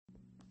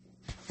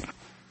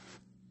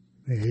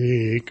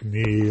Make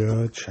me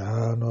a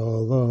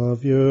channel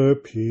of your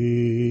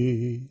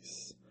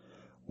peace.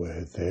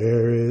 Where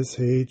there is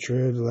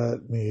hatred,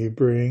 let me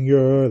bring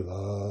your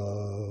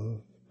love.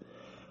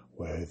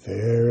 Where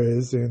there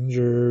is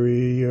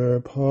injury, your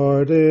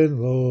pardon,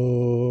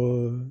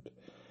 Lord.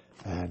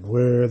 And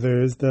where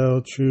there's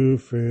doubt, true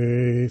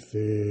faith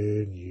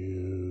in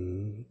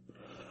you.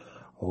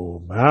 O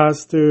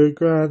Master,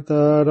 grant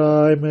that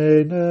I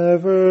may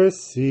never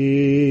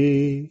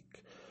seek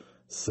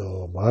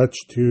so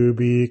much to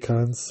be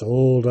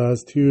consoled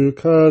as to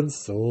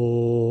console,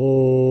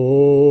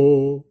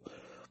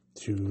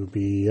 to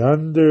be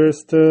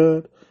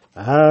understood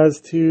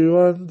as to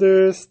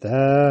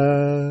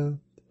understand,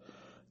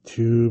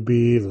 to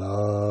be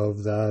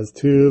loved as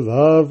to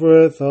love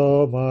with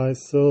all my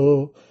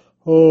soul.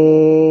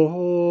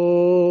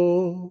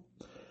 Oh,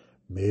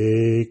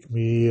 make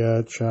me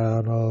a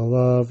channel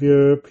of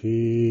your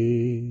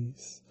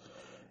peace.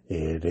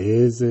 It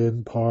is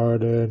in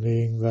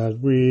pardoning that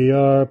we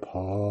are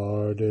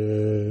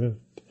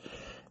pardoned,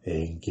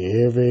 in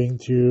giving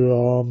to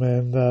all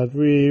men that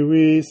we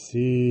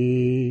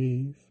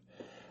receive,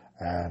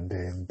 and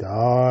in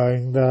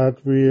dying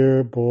that we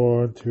are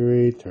born to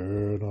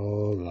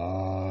eternal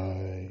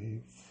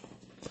life.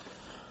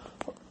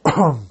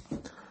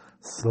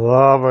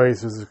 Slava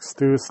Jesus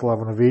Christus,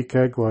 Slava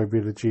Navika, glory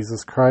be to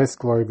Jesus Christ,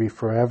 glory be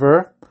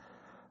forever.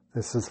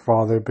 This is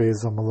Father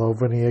Basil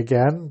Malovany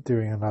again,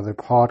 doing another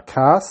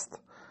podcast.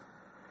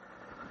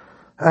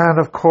 And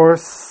of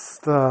course,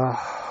 the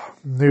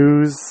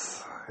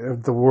news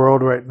of the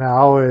world right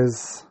now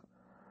is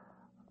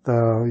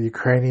the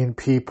Ukrainian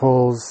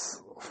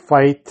people's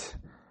fight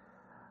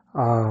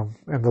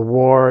in the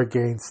war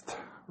against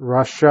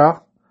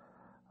Russia.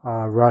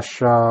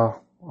 Russia,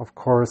 of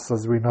course,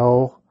 as we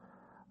know,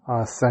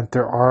 sent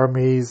their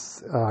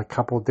armies a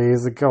couple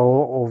days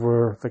ago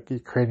over the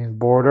Ukrainian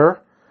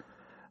border.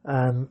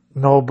 And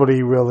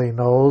nobody really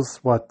knows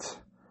what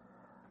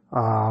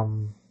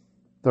the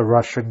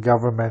Russian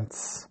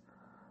government's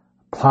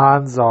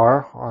plans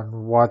are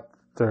on what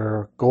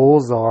their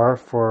goals are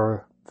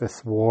for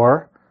this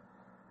war.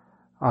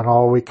 And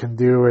all we can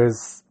do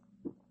is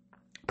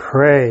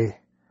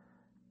pray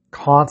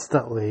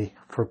constantly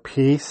for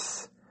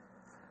peace,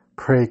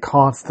 pray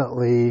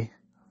constantly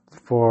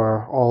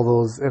for all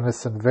those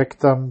innocent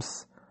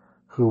victims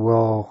who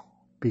will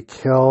be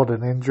killed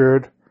and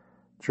injured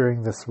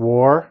during this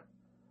war,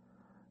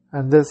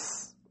 and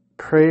this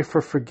pray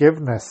for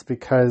forgiveness,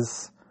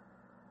 because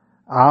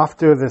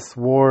after this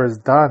war is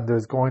done,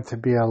 there's going to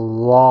be a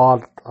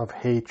lot of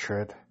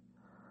hatred.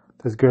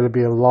 There's going to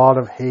be a lot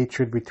of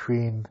hatred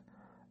between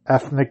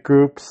ethnic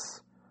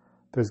groups.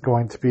 There's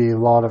going to be a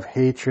lot of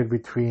hatred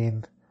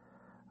between,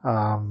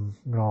 family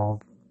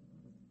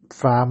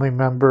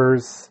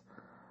members,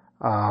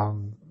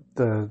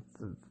 the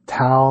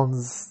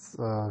towns,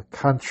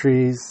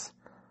 countries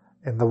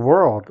in the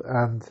world.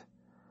 And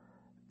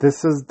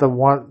this is the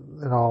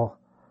one,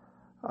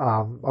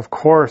 of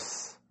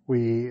course,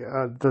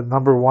 the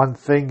number one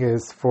thing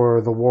is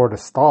for the war to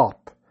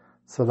stop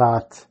so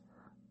that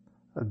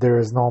there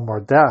is no more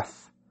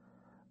death.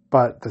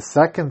 But the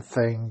second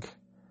thing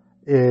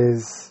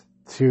is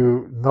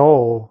to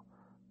know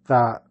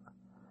that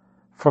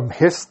from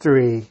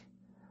history,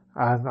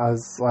 and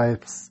as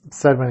I've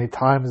said many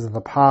times in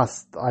the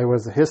past, I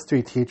was a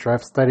history teacher.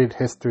 I've studied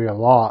history a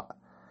lot.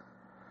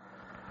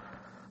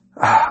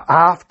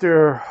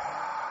 After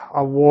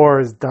a war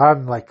is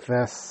done like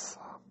this,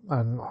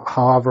 and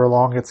however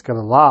long it's going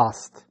to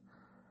last,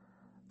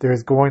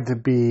 there's going to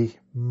be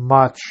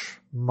much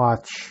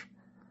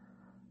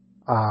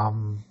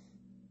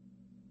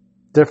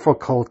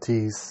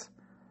difficulties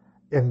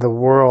in the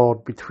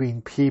world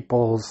between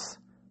peoples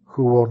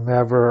who will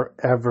never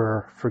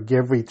ever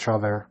forgive each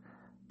other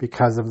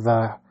because of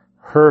the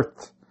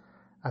hurt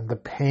and the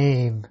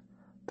pain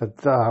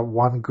that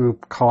one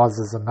group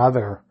causes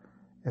another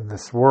in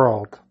this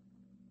world.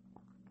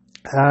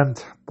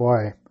 And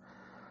boy,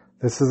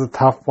 this is a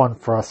tough one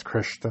for us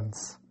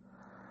Christians.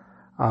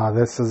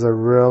 This is a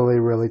really,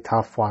 really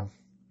tough one.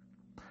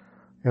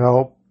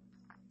 I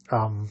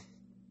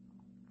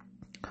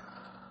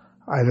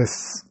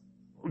just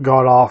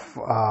got off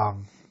a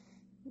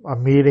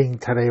meeting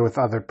today with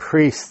other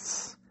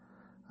priests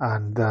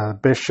and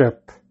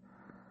bishop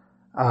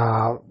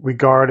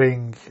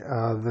regarding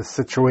the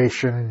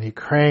situation in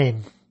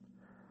Ukraine,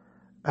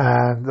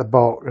 and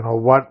about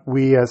what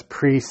we as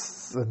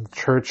priests and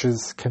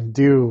churches can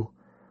do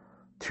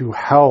to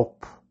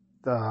help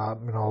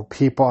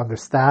people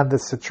understand the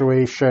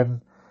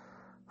situation,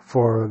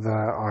 for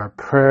our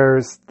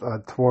prayers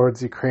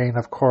towards Ukraine,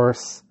 of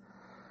course.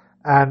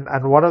 And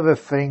one of the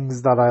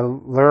things that I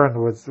learned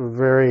was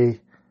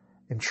very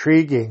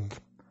intriguing,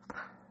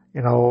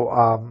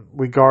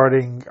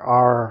 regarding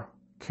our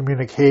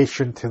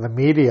communication to the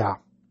media.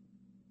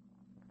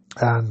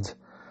 And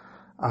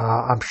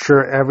I'm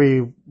sure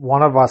every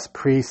one of us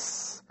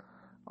priests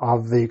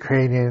of the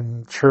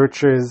Ukrainian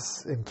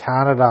churches in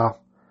Canada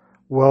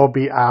will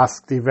be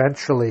asked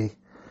eventually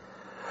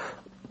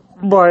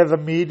by the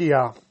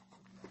media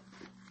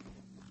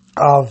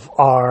of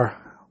our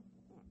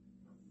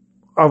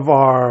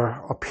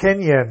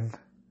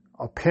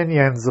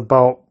opinions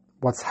about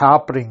what's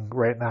happening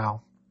right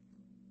now.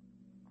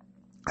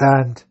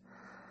 And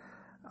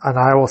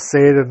I will say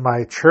it in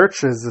my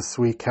churches this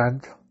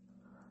weekend,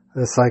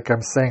 just like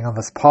I'm saying on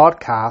this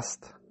podcast,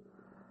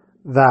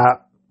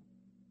 that,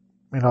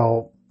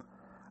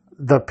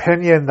 the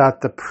opinion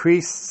that the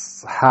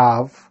priests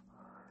have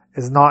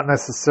is not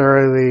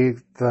necessarily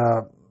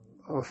the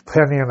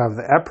opinion of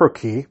the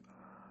eparchy,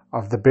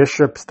 of the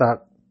bishops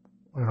that,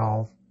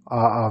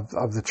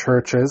 of the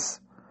churches,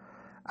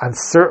 and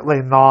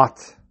certainly not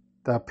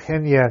the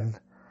opinion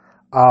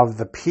of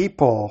the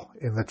people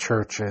in the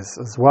churches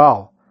as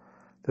well.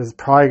 There's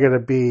probably going to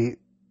be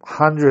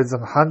hundreds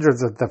and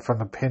hundreds of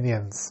different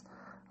opinions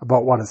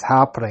about what is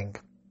happening.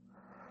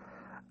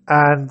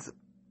 And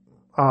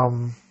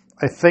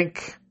I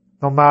think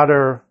no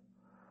matter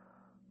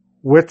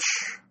which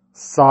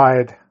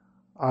side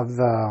of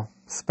the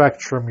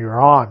spectrum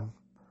you're on,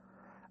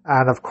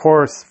 and of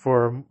course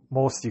for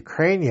most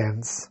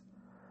Ukrainians,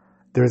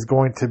 there's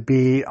going to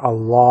be a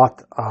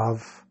lot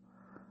of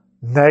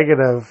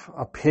negative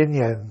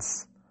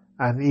opinions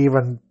and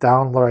even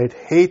downright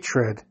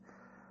hatred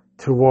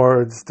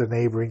towards the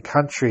neighboring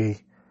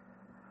country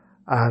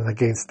and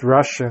against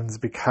Russians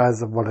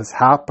because of what is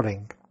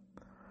happening.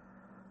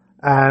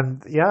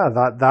 And yeah,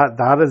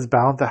 that is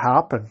bound to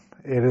happen.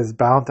 It is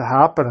bound to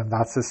happen, and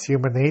that's just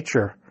human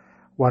nature.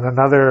 When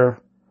another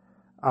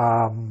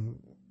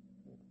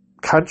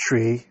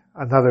country,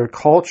 another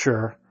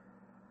culture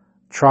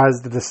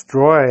tries to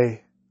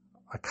destroy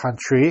a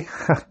country,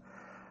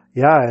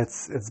 yeah,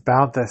 it's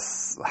bound to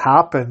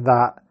happen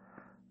that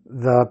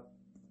the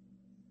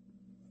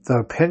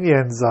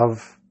opinions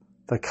of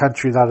the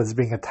country that is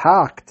being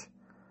attacked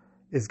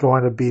is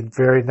going to be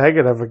very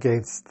negative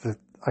against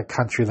a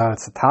country that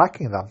is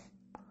attacking them.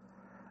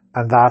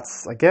 And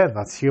that's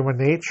human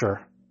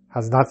nature.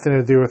 Has nothing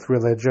to do with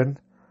religion,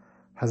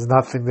 has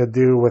nothing to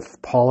do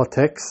with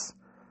politics.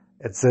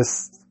 It's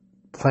just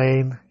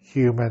plain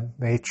human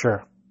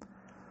nature.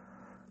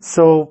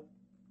 So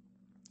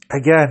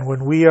again,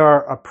 when we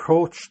are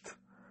approached,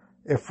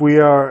 if we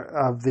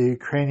are of the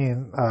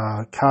Ukrainian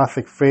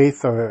Catholic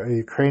faith or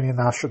Ukrainian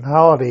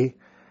nationality,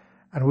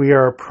 and we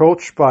are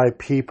approached by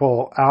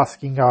people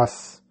asking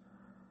us,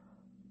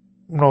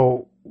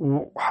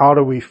 how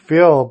do we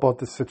feel about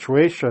the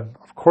situation?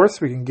 Of course,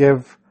 we can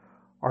give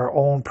our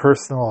own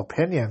personal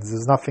opinions.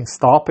 There's nothing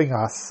stopping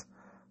us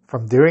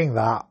from doing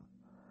that.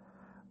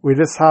 We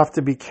just have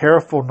to be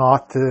careful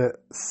not to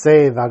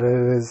say that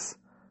it is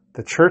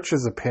the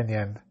church's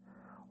opinion,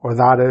 or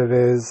that it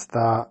is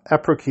the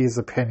eparchy's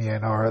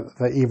opinion, or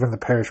even the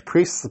parish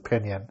priest's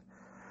opinion,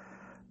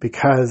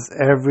 because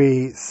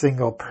every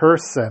single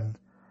person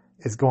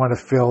is going to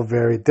feel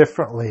very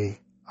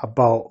differently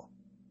about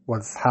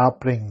what's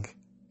happening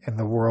in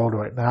the world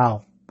right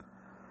now.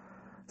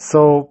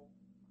 So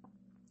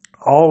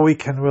all we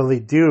can really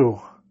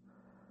do,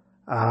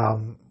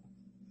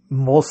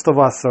 most of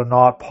us are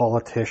not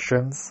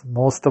politicians,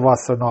 most of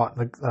us are not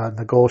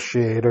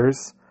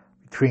negotiators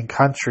between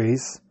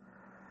countries.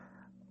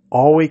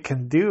 All we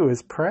can do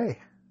is pray.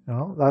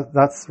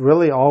 That's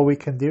really all we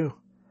can do,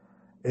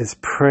 is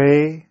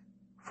pray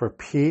for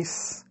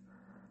peace,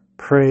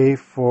 pray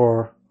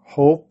for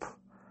hope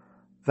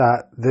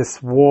that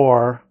this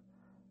war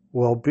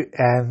will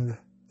end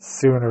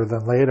sooner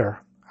than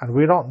later. And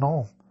we don't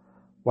know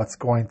what's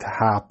going to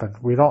happen.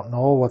 We don't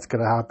know what's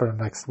going to happen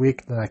next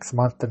week, the next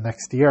month, the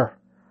next year.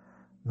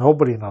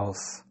 Nobody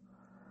knows.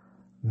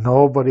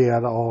 Nobody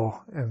at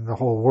all in the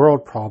whole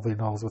world probably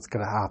knows what's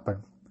going to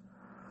happen.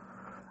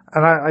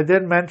 And I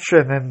did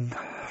mention in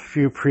a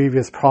few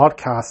previous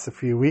podcasts a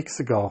few weeks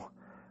ago,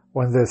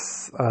 when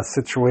this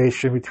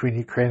situation between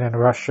Ukraine and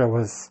Russia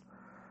was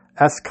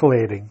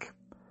escalating,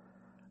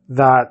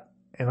 that,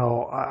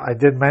 I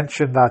did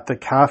mention that the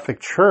Catholic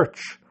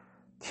Church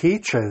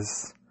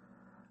teaches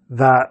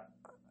that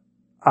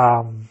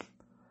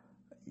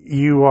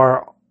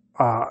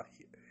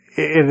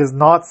it is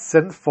not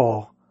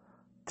sinful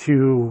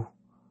to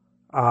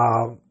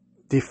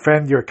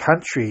defend your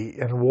country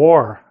in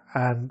war.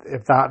 And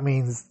if that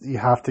means you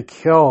have to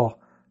kill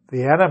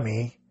the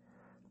enemy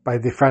by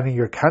defending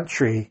your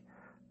country,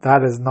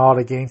 that is not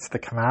against the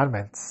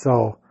commandments.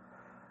 So,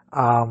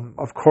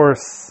 of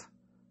course,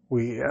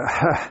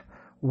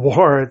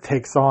 war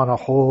takes on a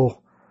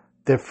whole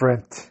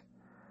different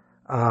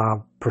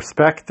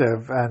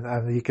perspective,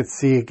 and you could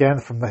see again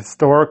from the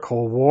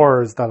historical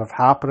wars that have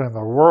happened in the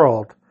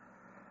world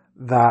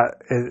that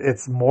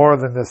it's more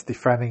than just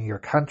defending your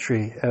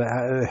country.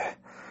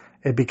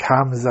 It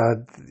becomes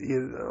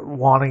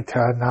wanting to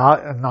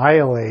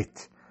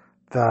annihilate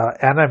the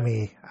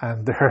enemy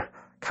and their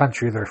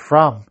country they're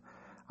from.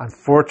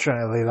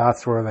 Unfortunately,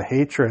 that's where the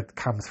hatred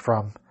comes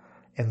from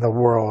in the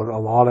world, a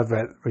lot of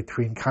it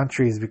between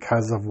countries,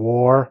 because of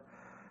war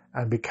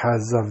and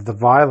because of the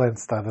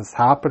violence that has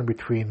happened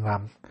between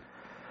them.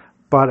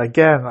 But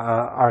again,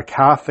 our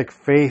Catholic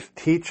faith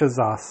teaches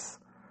us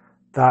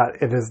that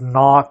it is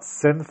not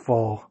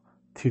sinful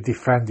to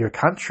defend your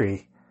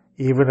country,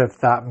 even if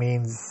that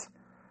means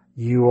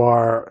you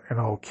are,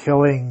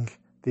 killing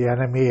the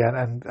enemy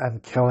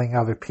and killing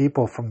other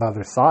people from the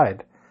other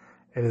side.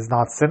 It is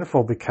not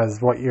sinful,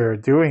 because what you're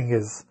doing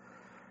is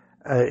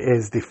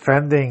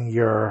defending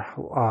your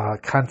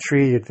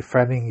country, you're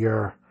defending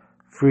your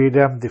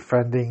freedom,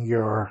 defending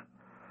your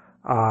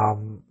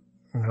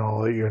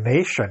your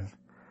nation,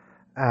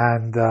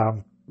 and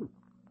the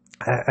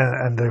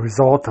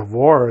result of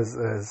war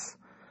is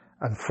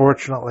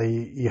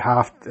unfortunately you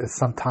have to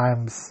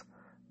sometimes,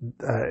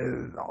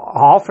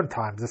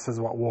 oftentimes, this is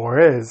what war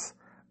is.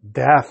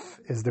 Death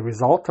is the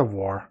result of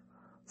war,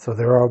 so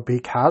there will be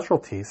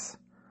casualties.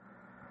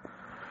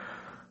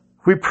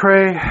 We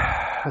pray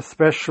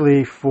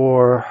especially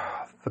for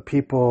the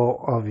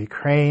people of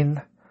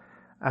Ukraine,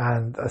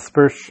 and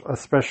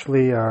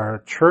especially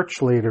our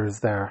church leaders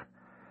there.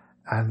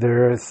 And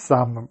there is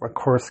some, of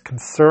course,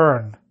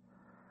 concern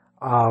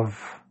of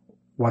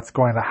what's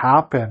going to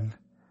happen,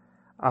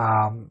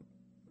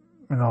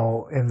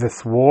 in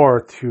this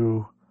war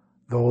to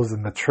those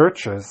in the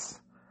churches.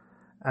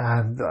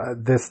 And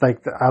this,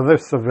 like the other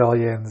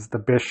civilians, the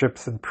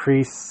bishops and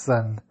priests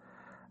and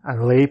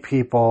lay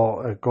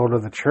people go to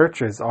the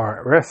churches, are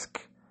at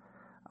risk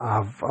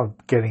of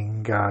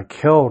getting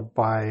killed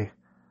by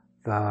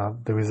the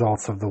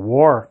results of the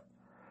war.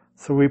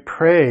 So we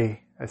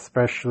pray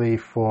especially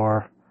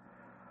for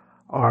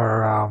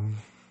our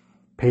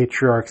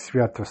Patriarch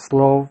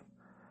Sviatoslav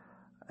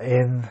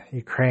in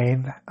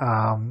Ukraine,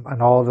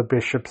 and all the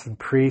bishops and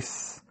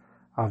priests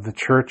of the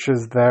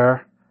churches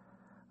there.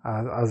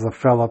 As a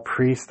fellow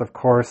priest, of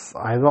course,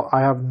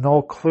 I have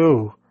no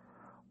clue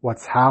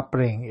what's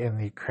happening in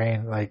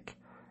Ukraine. Like,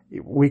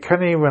 we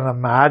couldn't even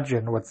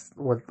imagine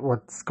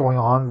what's going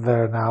on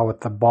there now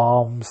with the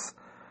bombs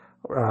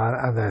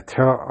and the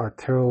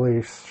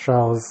artillery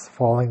shells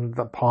falling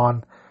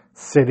upon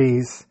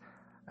cities,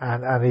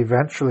 and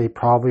eventually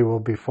probably will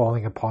be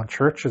falling upon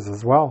churches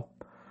as well.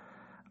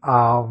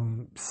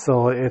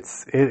 So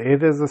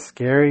it is a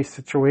scary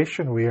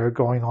situation we are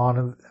going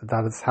on,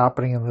 that is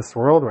happening in this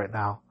world right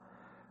now.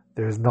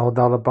 There's no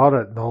doubt about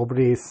it.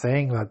 Nobody is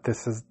saying that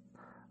this is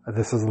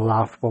a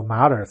laughable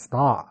matter. It's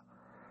not.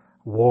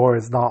 War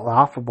is not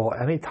laughable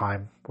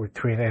anytime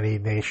between any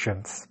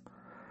nations.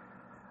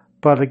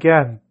 But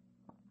again,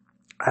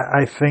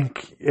 I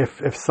think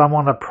if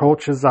someone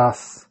approaches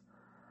us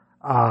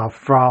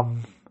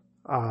from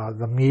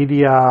the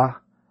media,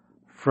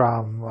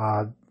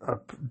 from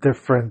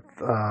different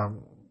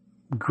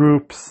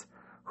groups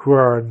who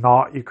are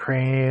not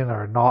Ukrainian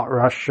or not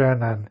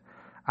Russian and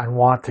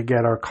want to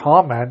get our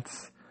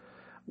comments,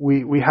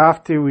 we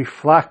have to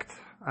reflect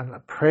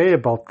and pray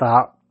about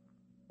that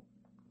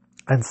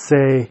and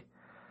say,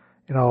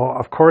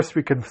 of course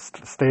we can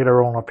state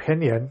our own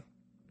opinion,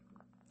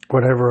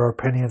 whatever our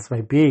opinions may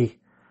be,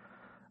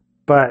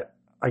 but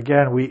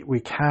again,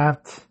 we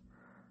can't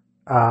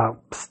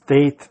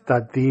state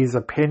that these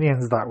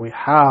opinions that we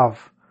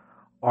have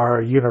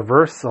are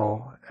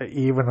universal,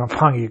 even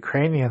among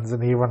Ukrainians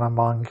and even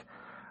among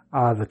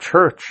the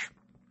church.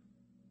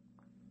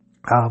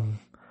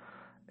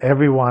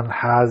 Everyone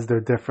has their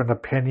different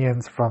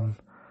opinions from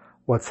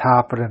what's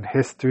happened in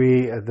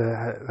history,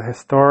 the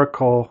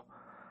historical,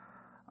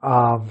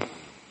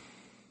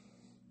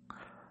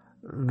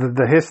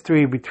 the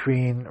history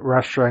between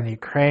Russia and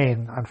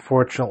Ukraine,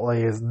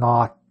 unfortunately, is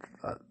not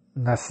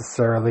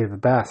necessarily the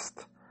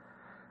best.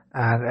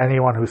 And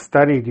anyone who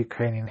studied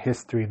Ukrainian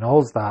history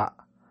knows that,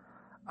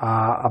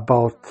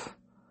 about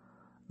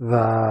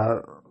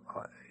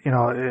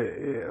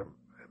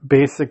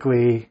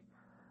basically,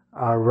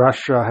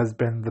 Russia has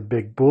been the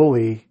big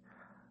bully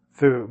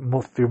through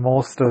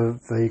most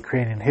of the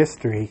Ukrainian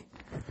history,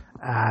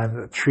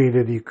 and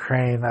treated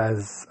Ukraine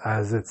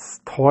as its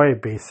toy,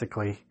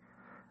 basically.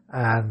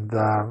 And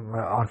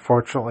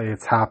unfortunately,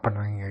 it's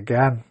happening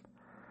again.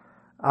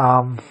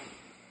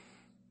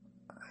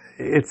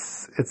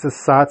 It's a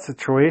sad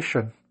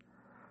situation.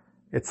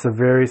 It's a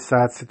very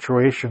sad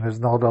situation. There's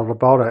no doubt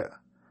about it.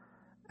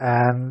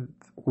 And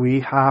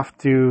we have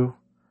to,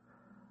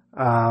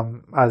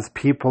 as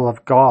people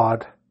of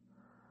God,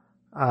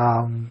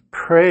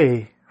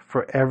 pray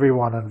for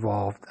everyone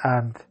involved.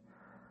 And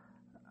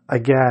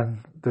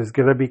again, there's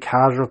going to be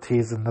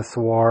casualties in this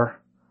war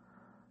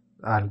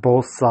on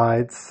both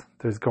sides.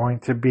 There's going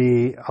to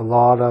be a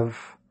lot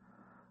of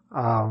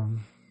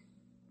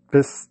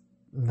this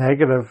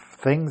negative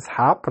things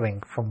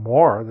happening from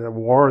war. The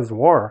war is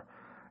war.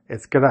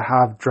 It's going to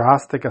have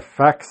drastic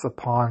effects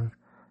upon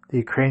the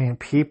Ukrainian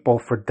people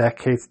for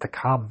decades to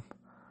come.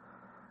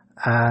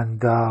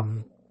 And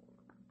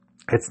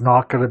it's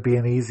not going to be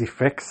an easy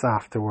fix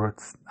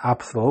afterwards.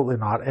 Absolutely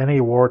not.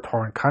 Any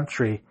war-torn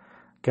country,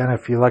 again,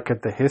 if you look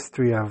at the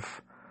history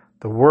of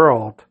the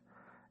world,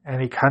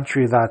 any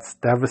country that's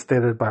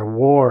devastated by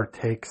war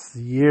takes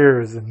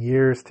years and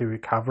years to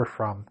recover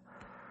from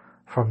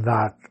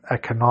that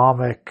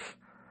economic,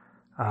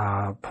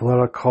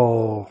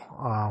 political,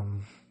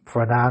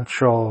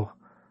 financial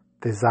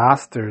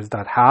disasters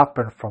that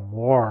happen from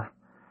war.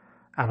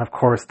 And of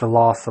course, the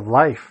loss of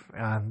life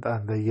and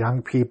the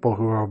young people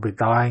who will be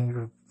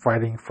dying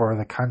fighting for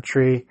the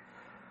country,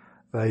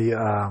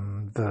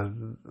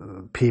 the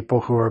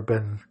people who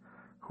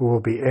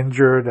will be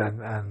injured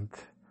and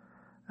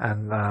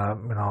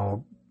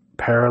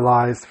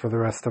paralyzed for the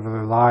rest of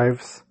their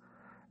lives.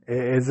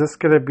 Is this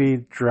going to be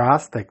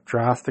drastic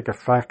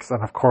effects?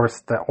 And of course,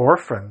 the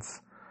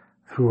orphans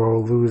who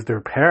will lose their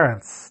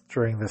parents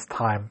during this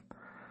time.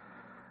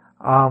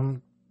 I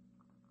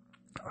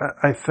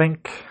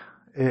think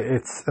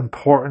it's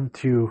important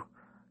to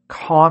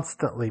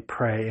constantly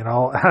pray.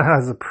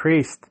 As a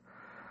priest,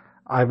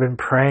 I've been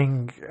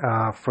praying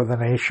for the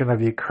nation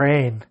of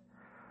Ukraine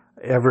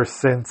ever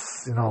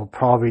since,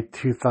 probably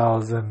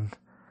 2014.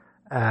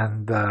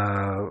 When the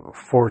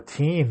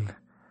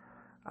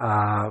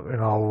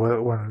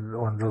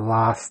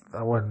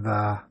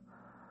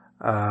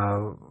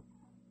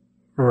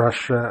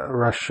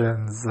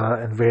Russians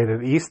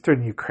invaded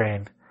eastern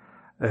Ukraine.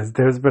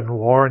 There's been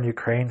war in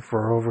Ukraine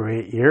for over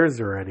 8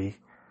 years already.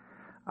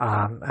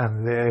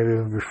 And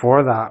even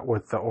before that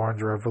with the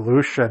Orange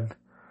Revolution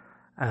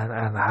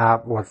and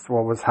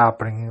what was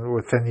happening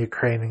within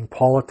Ukrainian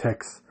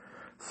politics.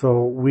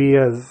 So we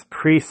as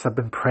priests have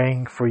been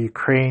praying for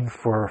Ukraine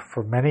for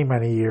many,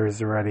 many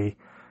years already,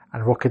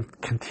 and we'll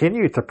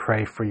continue to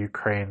pray for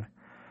Ukraine.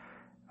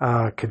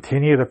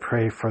 Continue to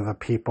pray for the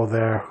people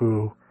there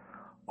who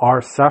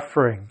are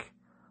suffering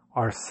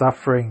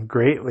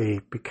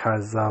greatly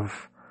because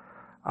of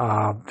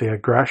the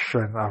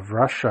aggression of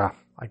Russia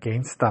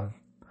against them.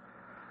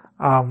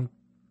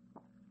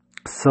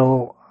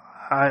 So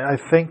I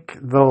think,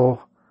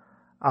 though,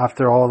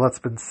 after all that's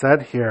been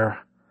said here,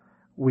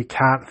 we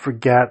can't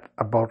forget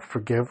about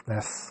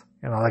forgiveness.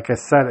 Like I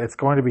said, it's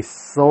going to be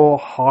so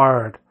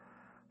hard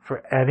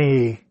for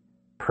any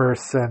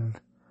person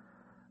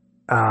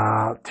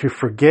to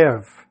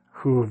forgive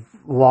who've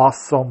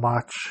lost so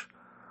much,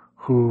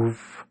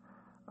 who've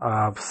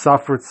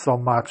suffered so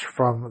much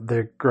from the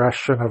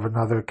aggression of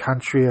another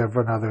country, of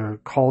another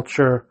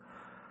culture.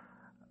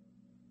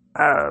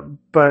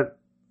 But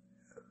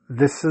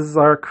this is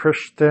our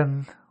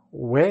Christian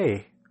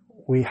way.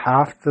 We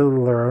have to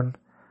learn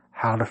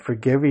how to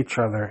forgive each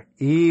other,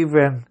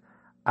 even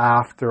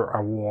after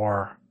a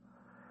war,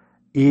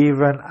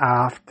 even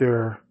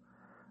after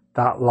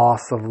that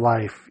loss of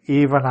life,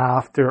 even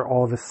after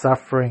all the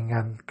suffering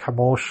and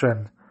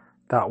commotion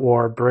that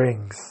war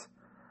brings.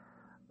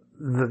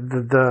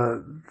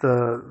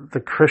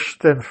 The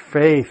Christian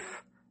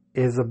faith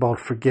is about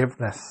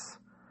forgiveness.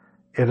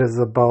 It is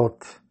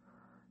about,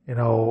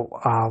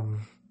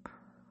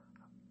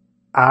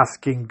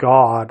 asking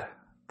God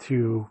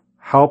to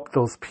help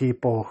those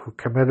people who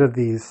committed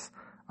these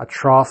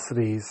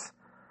atrocities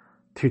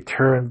to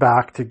turn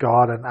back to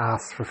God and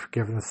ask for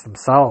forgiveness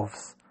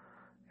themselves.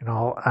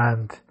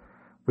 And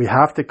we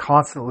have to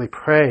constantly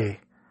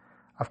pray.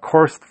 Of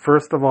course,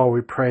 first of all,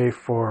 we pray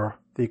for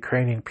the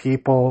Ukrainian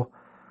people,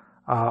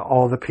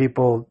 all the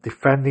people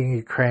defending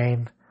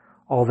Ukraine,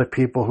 all the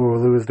people who will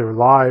lose their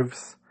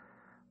lives.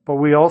 But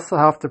we also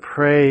have to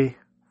pray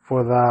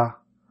for the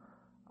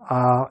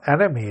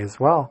enemy as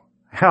well.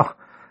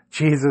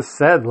 Jesus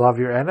said, love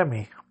your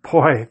enemy.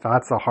 Boy,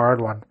 that's a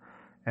hard one.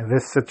 In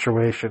this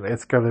situation,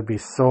 it's going to be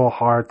so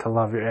hard to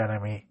love your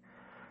enemy.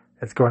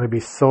 It's going to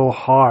be so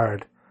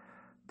hard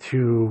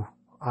to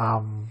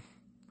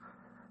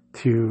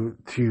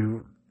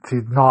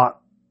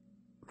not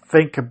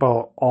think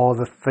about all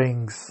the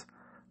things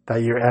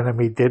that your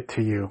enemy did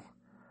to you,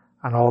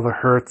 and all the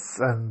hurts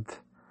and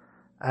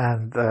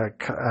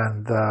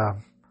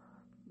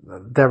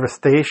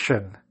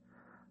devastation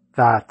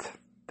that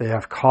they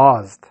have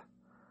caused.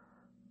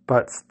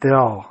 But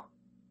still,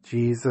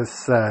 Jesus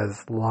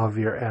says, love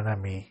your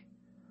enemy.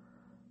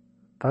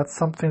 That's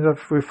something to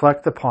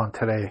reflect upon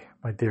today,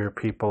 my dear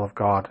people of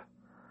God.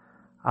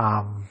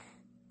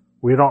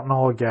 We don't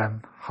know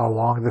again how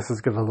long this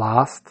is going to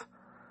last.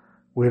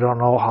 We don't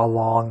know how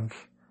long,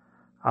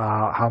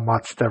 how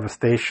much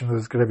devastation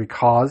is going to be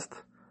caused.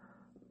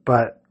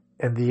 But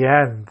in the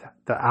end,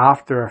 the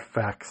after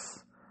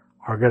effects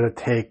are going to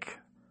take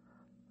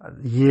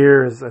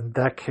years and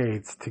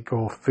decades to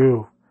go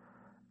through.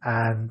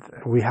 And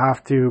we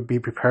have to be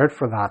prepared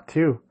for that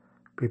too.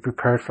 Be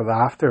prepared for the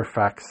after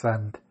effects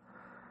and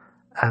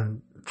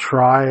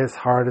try as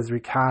hard as we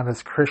can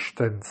as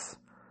Christians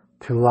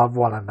to love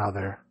one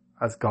another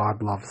as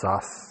God loves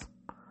us.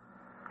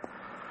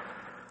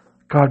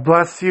 God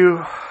bless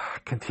you.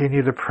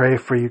 Continue to pray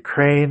for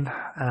Ukraine,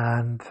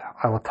 and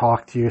I will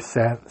talk to you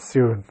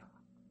soon.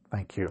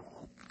 Thank you.